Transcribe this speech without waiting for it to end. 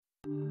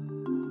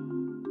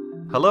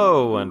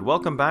Hello, and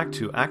welcome back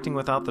to Acting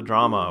Without the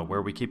Drama,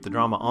 where we keep the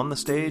drama on the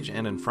stage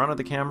and in front of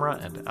the camera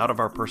and out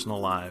of our personal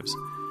lives.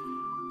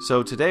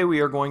 So today we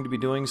are going to be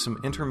doing some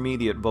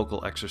intermediate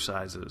vocal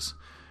exercises.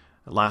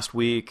 Last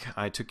week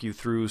I took you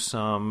through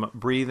some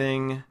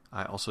breathing.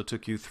 I also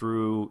took you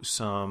through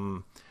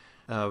some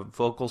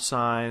vocal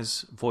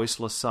size,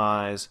 voiceless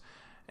size,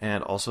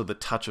 and also the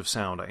touch of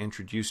sound. I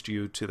introduced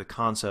you to the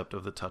concept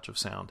of the touch of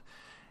sound.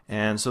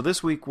 And so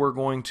this week we're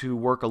going to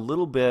work a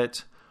little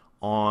bit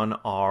on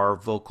our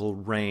vocal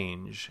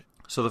range.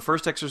 So the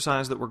first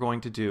exercise that we're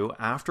going to do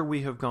after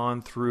we have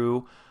gone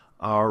through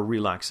our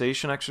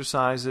relaxation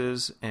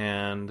exercises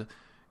and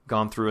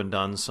gone through and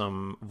done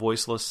some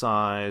voiceless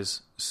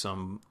size,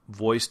 some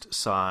voiced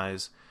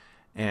size,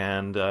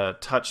 and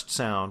touched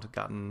sound,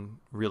 gotten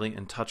really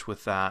in touch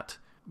with that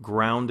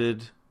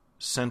grounded,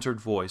 centered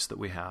voice that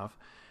we have.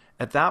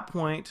 At that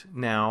point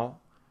now,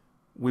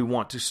 we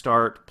want to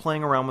start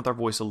playing around with our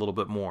voice a little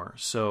bit more.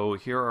 So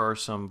here are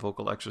some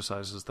vocal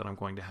exercises that I'm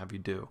going to have you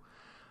do.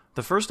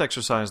 The first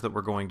exercise that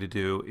we're going to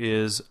do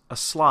is a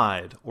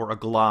slide or a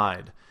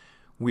glide.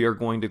 We are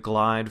going to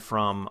glide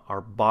from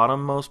our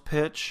bottommost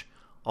pitch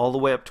all the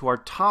way up to our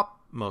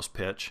topmost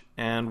pitch,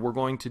 and we're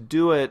going to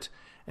do it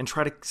and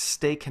try to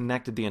stay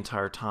connected the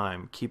entire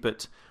time. Keep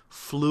it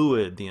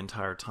fluid the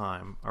entire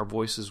time. Our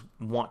voices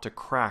want to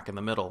crack in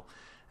the middle.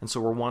 And so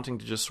we're wanting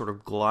to just sort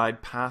of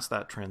glide past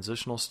that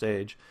transitional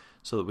stage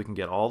so that we can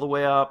get all the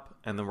way up,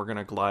 and then we're going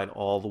to glide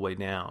all the way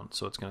down.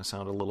 So it's going to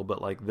sound a little bit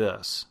like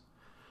this.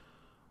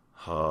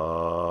 And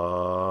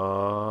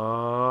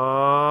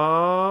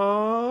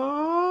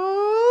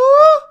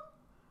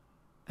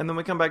then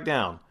we come back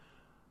down.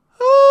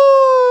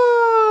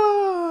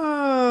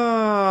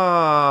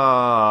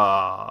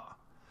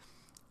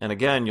 And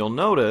again, you'll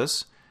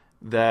notice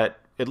that,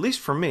 at least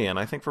for me, and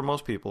I think for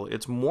most people,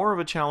 it's more of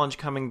a challenge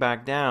coming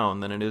back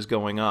down than it is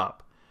going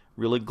up.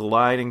 Really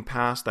gliding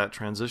past that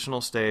transitional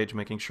stage,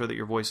 making sure that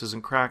your voice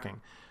isn't cracking.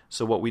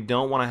 So what we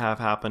don't want to have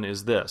happen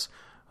is this.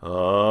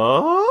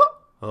 Or,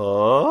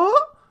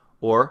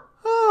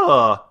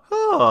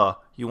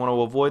 you want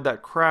to avoid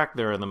that crack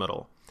there in the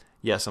middle.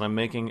 Yes, and I'm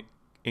making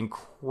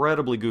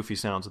incredibly goofy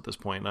sounds at this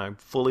point, and I'm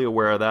fully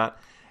aware of that.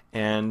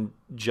 And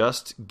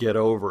just get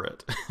over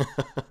it.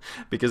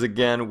 Because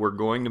again, we're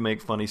going to make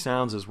funny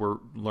sounds as we're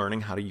learning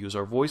how to use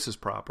our voices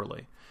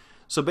properly.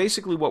 So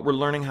basically what we're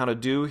learning how to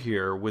do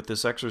here with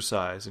this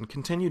exercise, and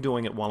continue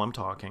doing it while I'm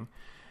talking,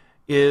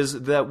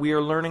 is that we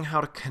are learning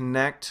how to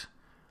connect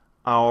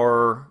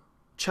our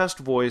chest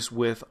voice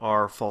with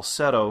our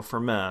falsetto for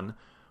men,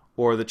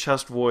 or the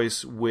chest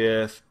voice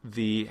with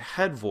the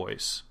head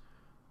voice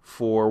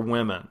for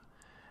women.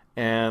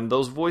 And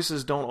those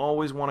voices don't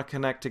always want to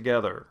connect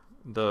together.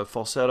 The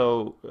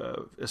falsetto,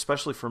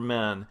 especially for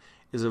men,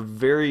 is a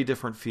very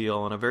different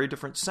feel and a very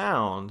different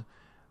sound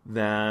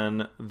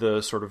than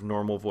the sort of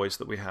normal voice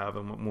that we have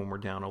when we're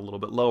down a little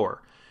bit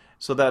lower.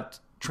 So that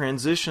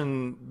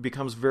transition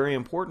becomes very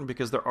important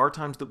because there are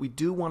times that we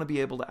do want to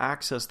be able to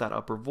access that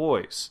upper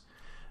voice.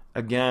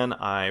 Again,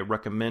 I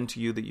recommend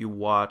to you that you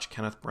watch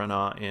Kenneth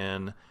Branagh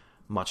in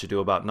Much Ado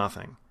About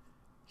Nothing.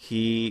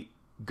 He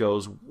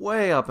goes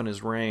way up in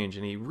his range,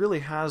 and he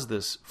really has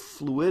this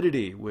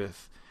fluidity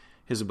with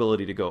his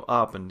ability to go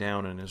up and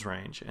down in his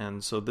range.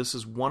 And so this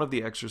is one of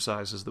the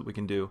exercises that we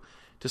can do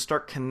to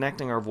start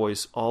connecting our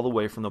voice all the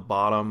way from the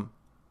bottom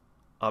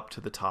up to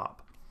the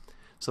top.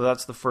 So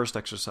that's the first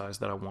exercise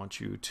that I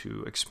want you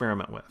to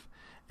experiment with.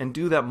 And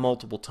do that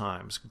multiple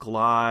times.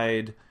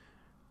 Glide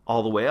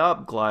all the way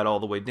up, glide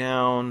all the way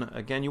down.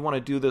 Again, you want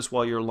to do this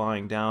while you're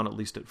lying down, at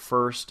least at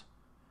first.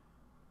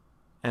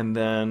 And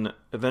then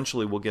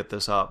eventually we'll get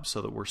this up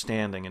so that we're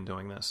standing and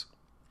doing this.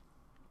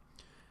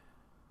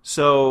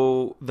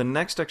 So the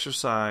next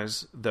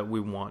exercise that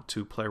we want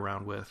to play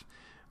around with,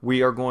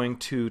 we are going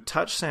to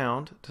touch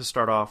sound to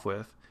start off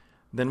with,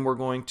 then we're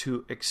going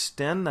to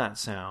extend that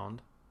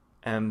sound,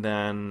 and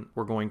then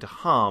we're going to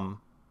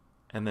hum,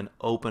 and then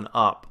open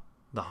up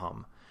the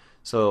hum.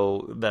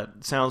 So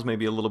that sounds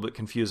maybe a little bit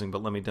confusing,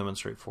 but let me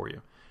demonstrate for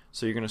you.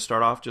 So you're going to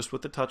start off just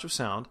with the touch of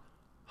sound,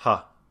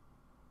 ha,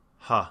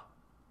 ha,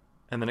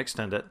 and then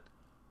extend it,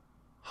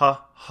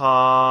 ha, ha,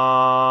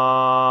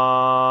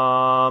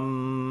 ma.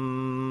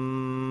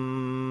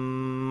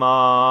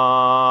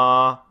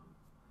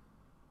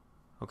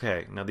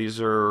 Okay, now these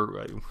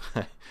are,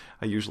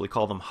 I usually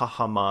call them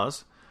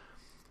ha-ha-mas.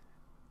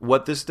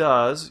 What this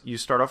does, you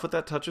start off with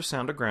that touch of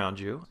sound to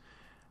ground you,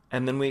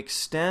 and then we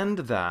extend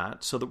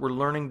that so that we're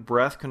learning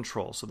breath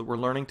control, so that we're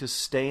learning to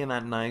stay in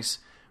that nice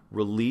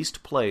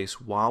released place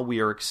while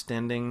we are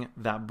extending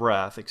that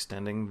breath,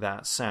 extending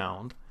that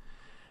sound.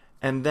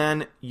 And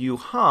then you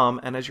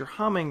hum, and as you're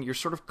humming, you're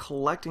sort of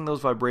collecting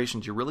those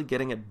vibrations. You're really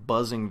getting it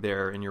buzzing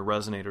there in your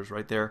resonators,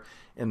 right there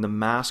in the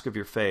mask of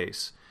your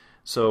face.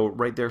 So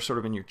right there sort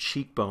of in your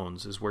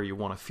cheekbones is where you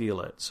want to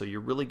feel it. So you're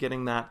really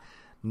getting that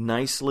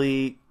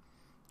nicely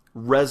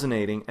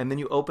resonating, and then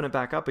you open it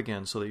back up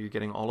again so that you're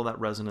getting all of that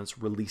resonance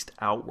released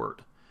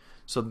outward.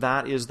 So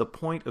that is the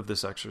point of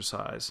this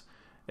exercise,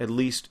 at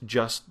least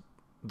just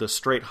the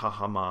straight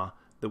ha-ha-ma.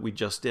 that we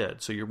just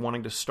did. So you're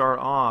wanting to start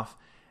off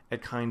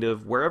at kind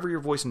of wherever your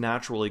voice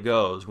naturally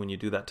goes when you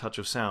do that touch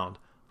of sound.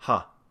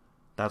 Ha.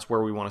 That's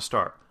where we want to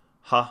start.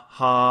 Ha,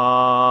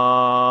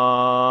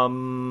 ha, ma.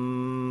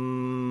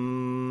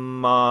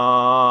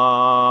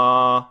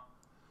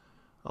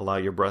 Allow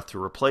your breath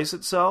to replace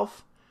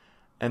itself.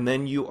 And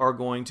then you are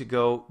going to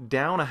go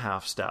down a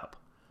half step.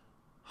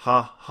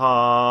 Ha,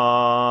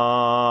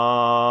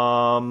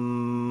 ha,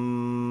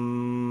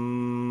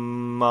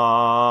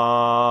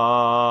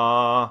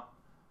 ma.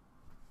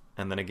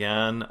 And then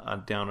again,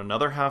 down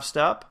another half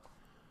step.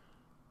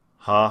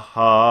 Ha,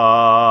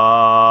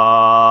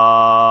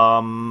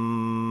 ha,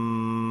 ma.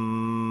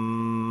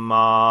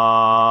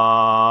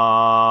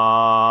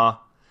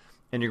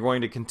 And you're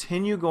going to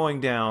continue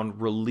going down,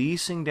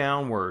 releasing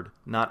downward,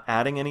 not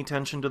adding any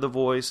tension to the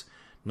voice,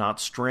 not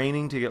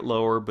straining to get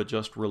lower, but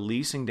just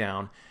releasing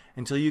down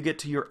until you get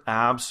to your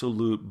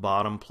absolute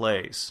bottom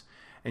place.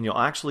 And you'll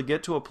actually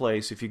get to a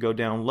place, if you go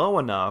down low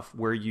enough,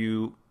 where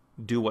you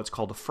do what's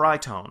called a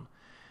fritone.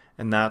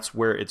 And that's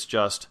where it's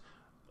just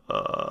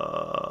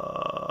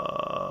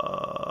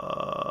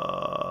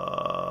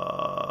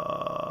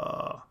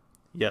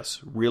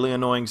yes, really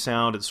annoying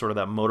sound. It's sort of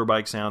that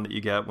motorbike sound that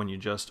you get when you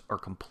just are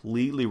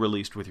completely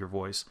released with your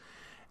voice.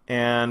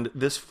 And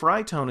this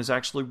fritone is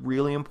actually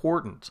really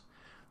important.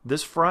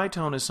 This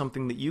fritone is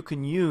something that you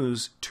can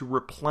use to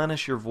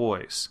replenish your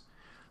voice.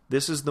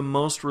 This is the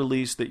most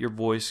released that your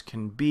voice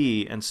can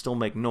be and still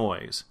make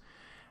noise.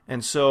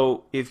 And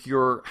so if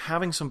you're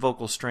having some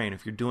vocal strain,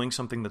 if you're doing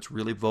something that's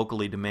really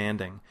vocally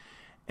demanding,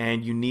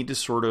 and you need to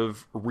sort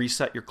of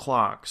reset your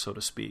clock, so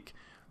to speak,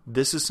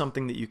 this is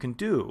something that you can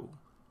do.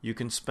 You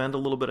can spend a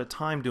little bit of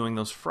time doing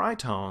those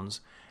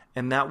fritones,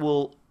 and that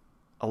will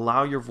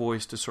allow your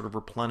voice to sort of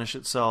replenish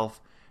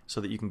itself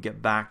so that you can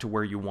get back to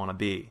where you want to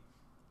be.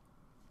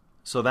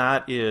 So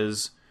that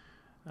is,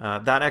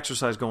 that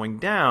exercise going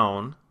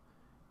down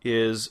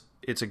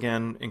it's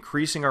again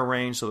increasing our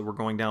range so that we're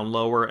going down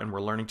lower and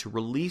we're learning to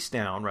release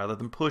down rather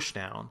than push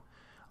down.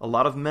 A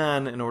lot of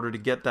men, in order to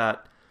get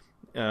that,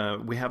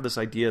 we have this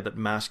idea that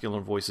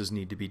masculine voices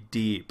need to be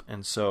deep,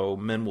 and so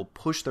men will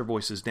push their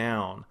voices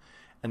down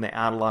and they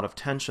add a lot of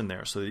tension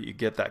there so that you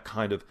get that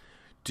kind of,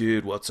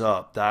 dude, what's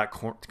up? That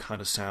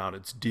kind of sound.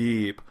 It's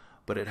deep,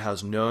 but it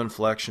has no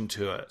inflection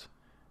to it.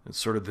 It's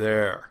sort of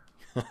there.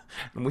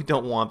 And we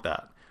don't want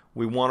that.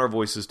 We want our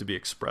voices to be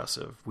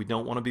expressive. We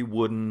don't want to be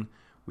wooden.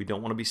 We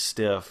don't want to be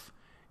stiff.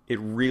 It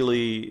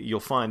really, you'll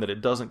find that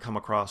it doesn't come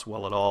across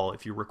well at all.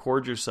 If you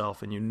record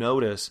yourself and you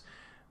notice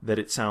that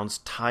it sounds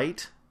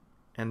tight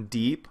and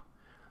deep,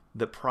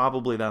 that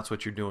probably that's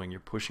what you're doing. You're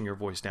pushing your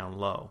voice down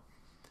low.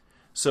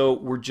 So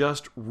we're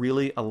just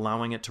really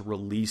allowing it to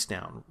release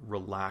down,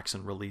 relax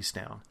and release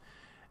down.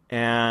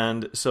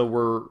 And so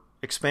we're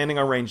expanding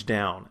our range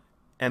down.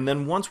 And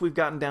then once we've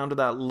gotten down to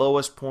that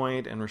lowest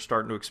point and we're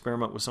starting to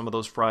experiment with some of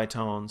those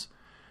fritones,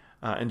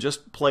 and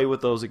just play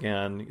with those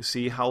again,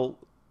 see how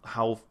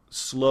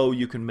slow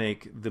you can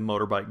make the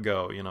motorbike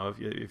go. You know,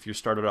 if you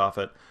started off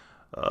at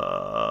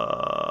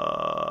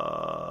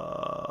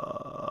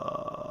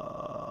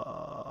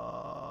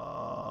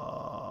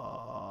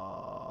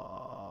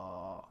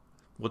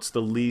what's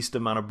the least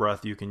amount of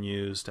breath you can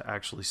use to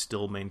actually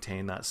still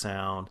maintain that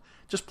sound?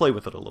 Just play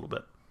with it a little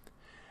bit.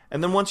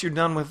 And then once you're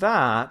done with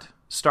that,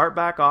 start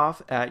back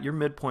off at your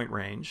midpoint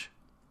range.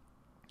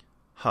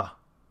 Ha.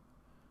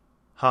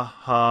 Ha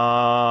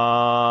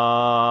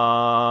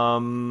ha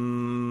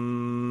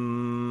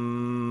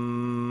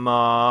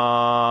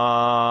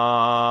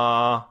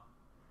ma.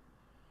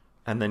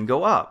 And then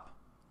go up.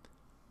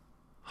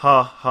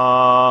 Ha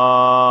ha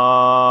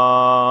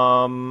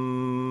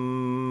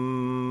ma.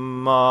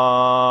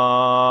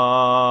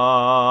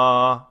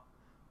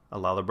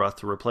 Allow the breath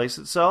to replace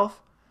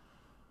itself.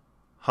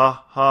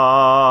 Ha ha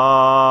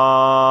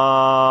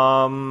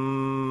ma.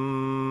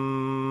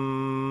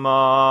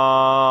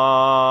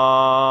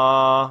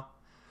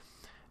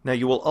 Now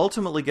you will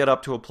ultimately get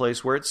up to a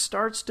place where it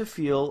starts to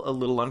feel a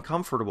little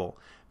uncomfortable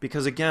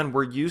because again,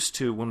 we're used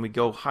to, when we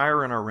go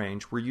higher in our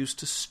range, we're used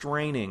to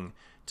straining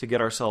to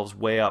get ourselves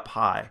way up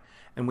high.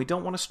 And we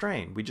don't want to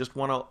strain. We just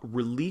want to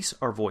release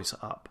our voice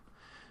up.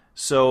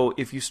 So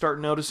if you start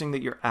noticing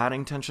that you're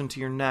adding tension to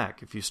your neck,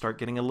 if you start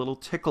getting a little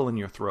tickle in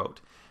your throat,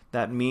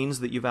 that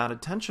means that you've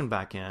added tension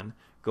back in.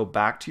 Go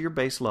back to your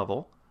base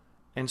level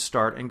and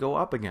start and go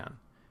up again.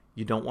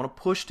 You don't want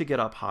to push to get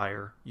up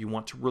higher. You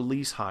want to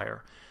release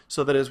higher.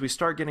 So that as we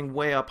start getting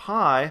way up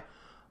high,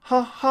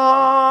 ha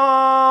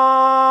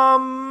ha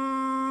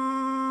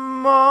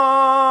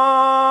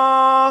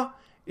ma,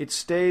 it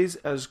stays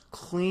as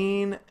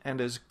clean and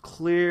as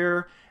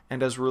clear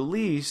and as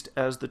released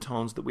as the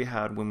tones that we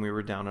had when we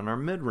were down in our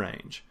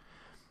mid-range.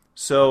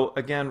 So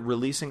again,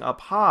 releasing up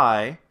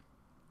high,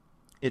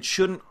 it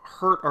shouldn't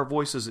hurt our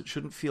voices. It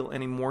shouldn't feel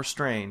any more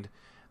strained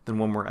than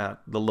when we're at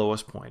the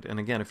lowest point. And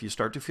again, if you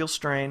start to feel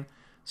strain,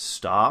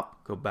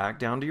 stop, go back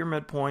down to your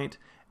midpoint,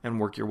 and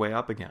work your way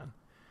up again.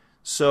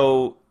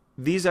 So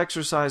these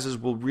exercises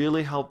will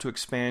really help to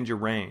expand your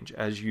range.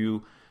 As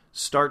you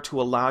start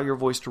to allow your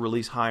voice to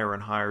release higher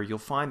and higher, you'll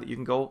find that you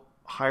can go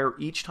higher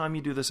each time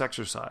you do this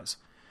exercise.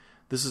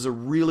 This is a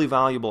really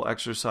valuable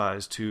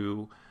exercise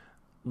to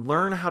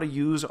learn how to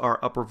use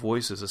our upper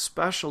voices,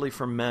 especially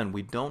for men.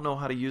 We don't know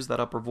how to use that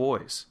upper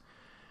voice.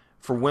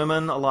 For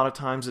women, a lot of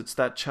times it's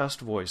that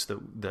chest voice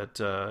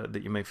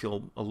that you may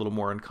feel a little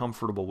more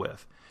uncomfortable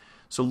with.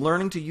 So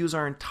learning to use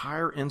our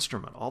entire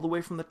instrument, all the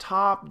way from the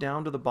top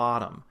down to the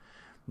bottom,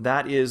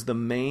 that is the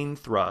main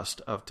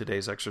thrust of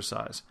today's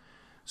exercise.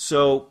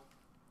 So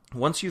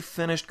once you've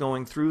finished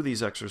going through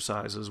these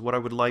exercises, what I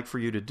would like for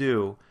you to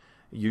do,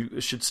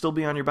 you should still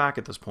be on your back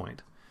at this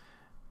point.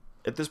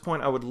 At this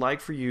point, I would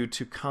like for you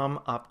to come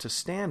up to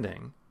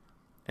standing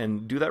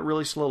and do that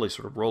really slowly,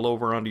 sort of roll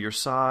over onto your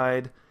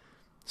side,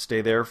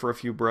 stay there for a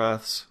few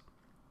breaths,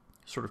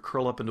 sort of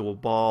curl up into a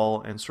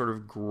ball, and sort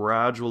of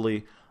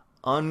gradually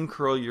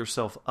uncurl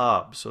yourself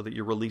up so that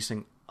you're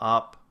releasing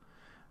up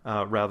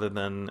rather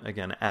than,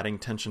 again, adding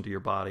tension to your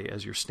body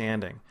as you're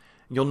standing.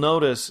 You'll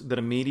notice that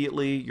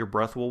immediately your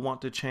breath will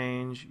want to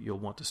change. You'll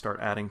want to start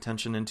adding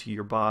tension into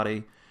your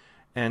body.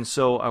 And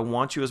so I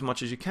want you as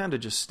much as you can to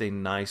just stay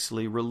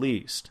nicely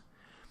released.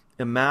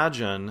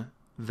 Imagine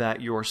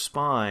that your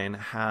spine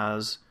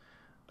has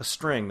a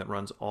string that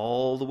runs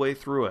all the way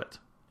through it,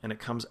 and it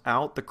comes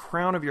out the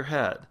crown of your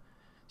head.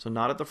 So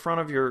not at the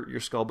front of your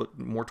skull, but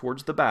more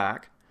towards the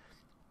back.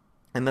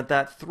 And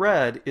that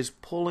thread is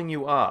pulling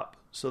you up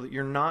so that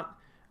you're not,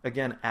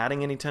 again,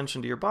 adding any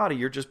tension to your body.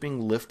 You're just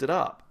being lifted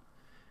up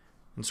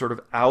and sort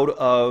of out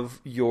of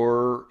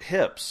your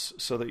hips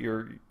so that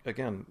you're,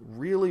 again,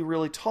 really,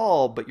 really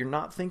tall, but you're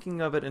not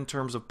thinking of it in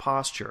terms of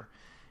posture.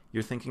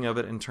 You're thinking of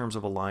it in terms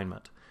of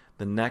alignment.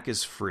 The neck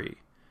is free.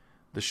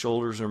 The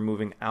shoulders are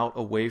moving out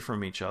away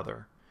from each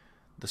other.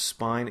 The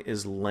spine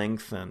is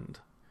lengthened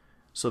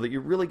so that you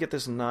really get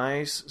this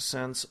nice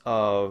sense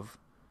of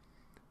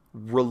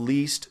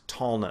released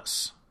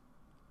tallness.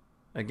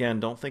 Again,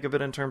 don't think of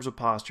it in terms of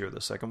posture.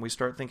 The second we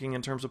start thinking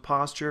in terms of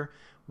posture,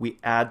 we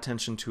add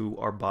tension to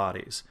our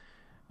bodies.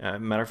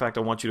 Matter of fact,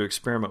 I want you to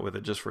experiment with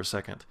it just for a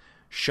second.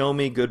 Show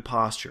me good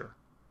posture.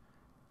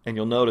 And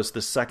you'll notice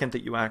the second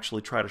that you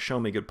actually try to show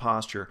me good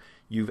posture,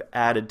 you've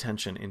added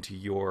tension into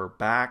your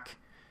back,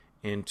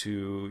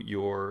 into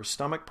your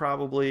stomach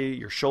probably,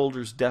 your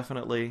shoulders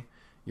definitely,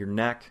 your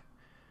neck.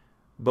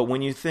 But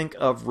when you think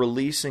of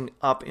releasing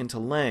up into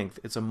length,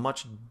 it's a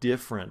much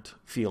different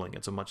feeling.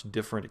 It's a much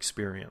different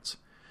experience.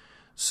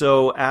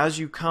 So as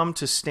you come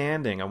to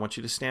standing, I want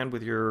you to stand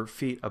with your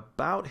feet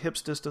about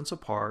hips distance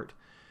apart,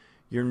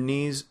 your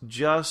knees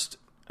just,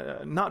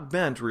 not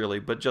bent really,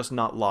 but just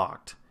not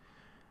locked.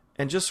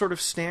 And just sort of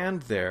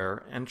stand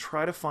there and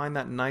try to find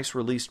that nice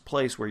released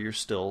place where you're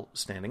still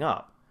standing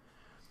up.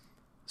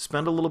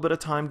 Spend a little bit of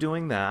time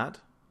doing that.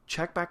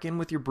 Check back in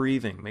with your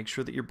breathing. Make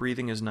sure that your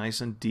breathing is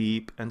nice and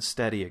deep and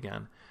steady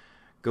again.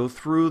 Go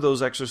through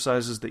those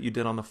exercises that you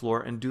did on the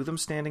floor and do them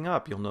standing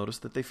up. You'll notice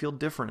that they feel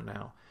different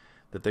now,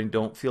 that they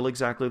don't feel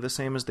exactly the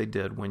same as they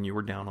did when you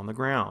were down on the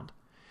ground.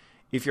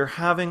 If you're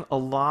having a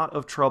lot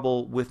of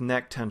trouble with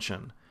neck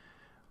tension,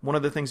 one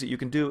of the things that you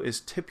can do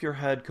is tip your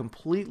head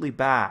completely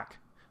back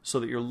so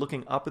that you're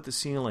looking up at the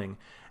ceiling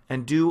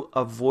and do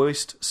a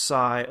voiced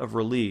sigh of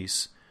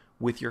release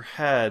with your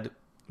head,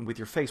 with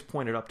your face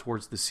pointed up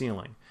towards the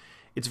ceiling.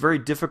 It's very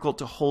difficult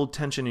to hold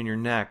tension in your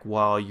neck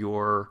while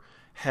your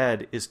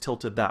head is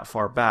tilted that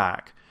far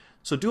back.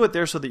 So do it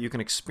there so that you can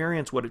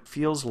experience what it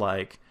feels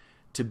like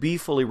to be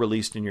fully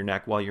released in your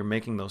neck while you're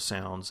making those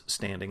sounds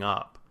standing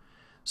up,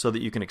 so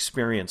that you can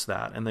experience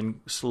that and then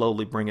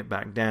slowly bring it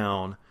back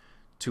down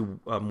to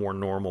a more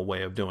normal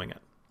way of doing it.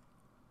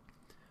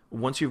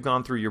 Once you've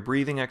gone through your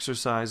breathing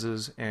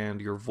exercises and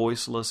your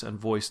voiceless and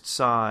voiced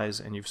sighs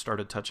and you've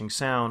started touching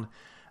sound,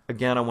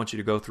 again, I want you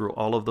to go through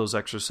all of those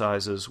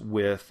exercises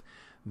with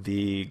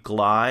the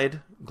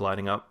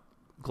gliding up,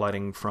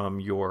 gliding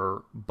from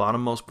your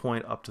bottommost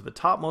point up to the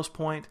topmost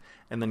point,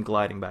 and then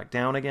gliding back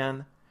down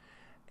again.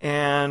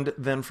 And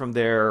then from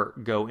there,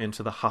 go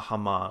into the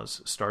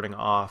ha-ha-mas, starting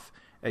off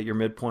at your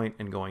midpoint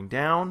and going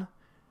down,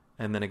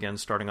 and then again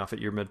starting off at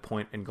your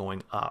midpoint and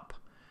going up.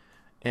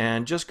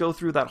 And just go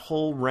through that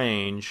whole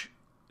range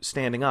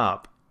standing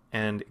up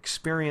and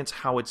experience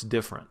how it's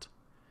different.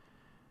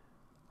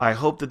 I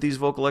hope that these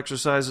vocal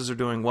exercises are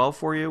doing well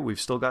for you. We've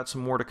still got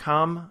some more to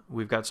come.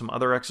 We've got some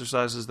other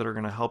exercises that are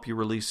going to help you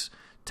release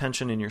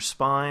tension in your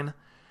spine.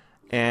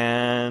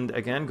 And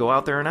again, go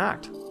out there and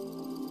act.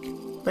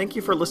 Thank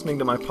you for listening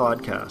to my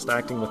podcast,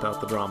 Acting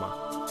Without the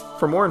Drama.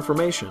 For more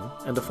information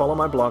and to follow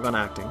my blog on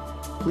acting,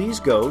 please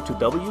go to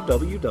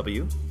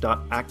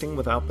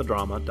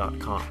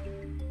www.actingwithoutthedrama.com.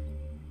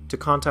 To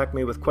contact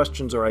me with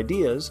questions or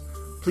ideas,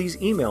 please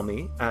email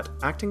me at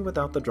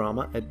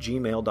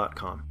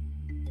actingwithoutthedrama@gmail.com.